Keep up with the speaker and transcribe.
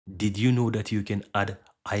Did you know that you can add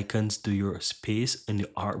icons to your space in the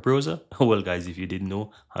art browser? Well guys, if you didn't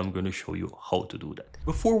know, I'm going to show you how to do that.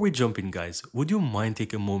 Before we jump in guys, would you mind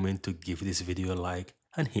take a moment to give this video a like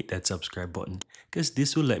and hit that subscribe button? Because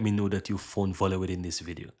this will let me know that you found value within this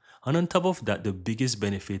video. And on top of that, the biggest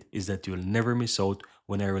benefit is that you'll never miss out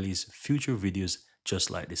when I release future videos just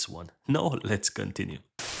like this one. Now let's continue.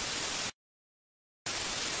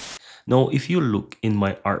 Now, if you look in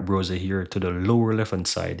my art browser here to the lower left hand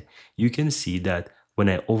side, you can see that when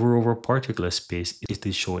I hover over a particular space, it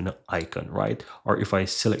is showing an icon, right? Or if I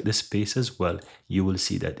select the space as well, you will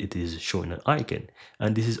see that it is showing an icon.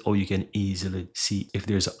 And this is how you can easily see if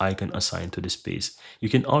there's an icon assigned to the space. You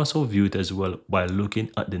can also view it as well by looking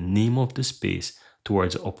at the name of the space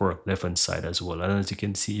towards the upper left hand side as well. And as you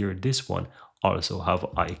can see here, this one also have an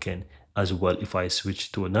icon as well. If I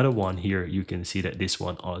switch to another one here, you can see that this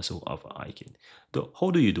one also have an icon. So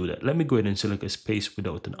how do you do that? Let me go ahead and select a space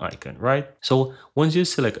without an icon, right? So once you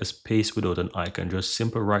select a space without an icon, just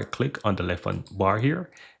simply right click on the left hand bar here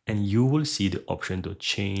and you will see the option to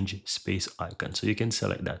change space icon. So you can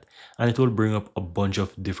select that and it will bring up a bunch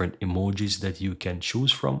of different emojis that you can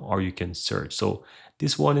choose from or you can search. So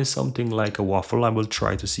this one is something like a waffle. I will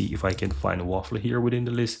try to see if I can find a waffle here within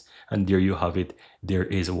the list. And there you have it. There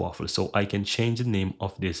is a waffle. So I can change the name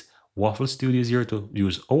of this Waffle Studios here to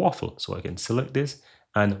use a waffle. So I can select this.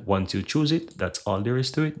 And once you choose it, that's all there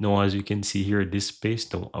is to it. Now, as you can see here, this space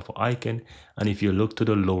don't have an icon. And if you look to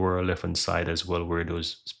the lower left hand side as well, where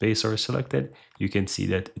those spaces are selected, you can see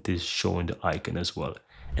that it is showing the icon as well.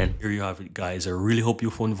 And here you have it guys. I really hope you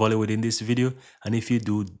found value within this video. And if you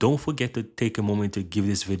do, don't forget to take a moment to give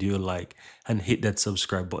this video a like and hit that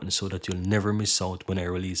subscribe button so that you'll never miss out when I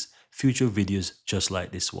release future videos just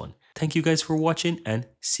like this one. Thank you guys for watching and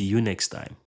see you next time.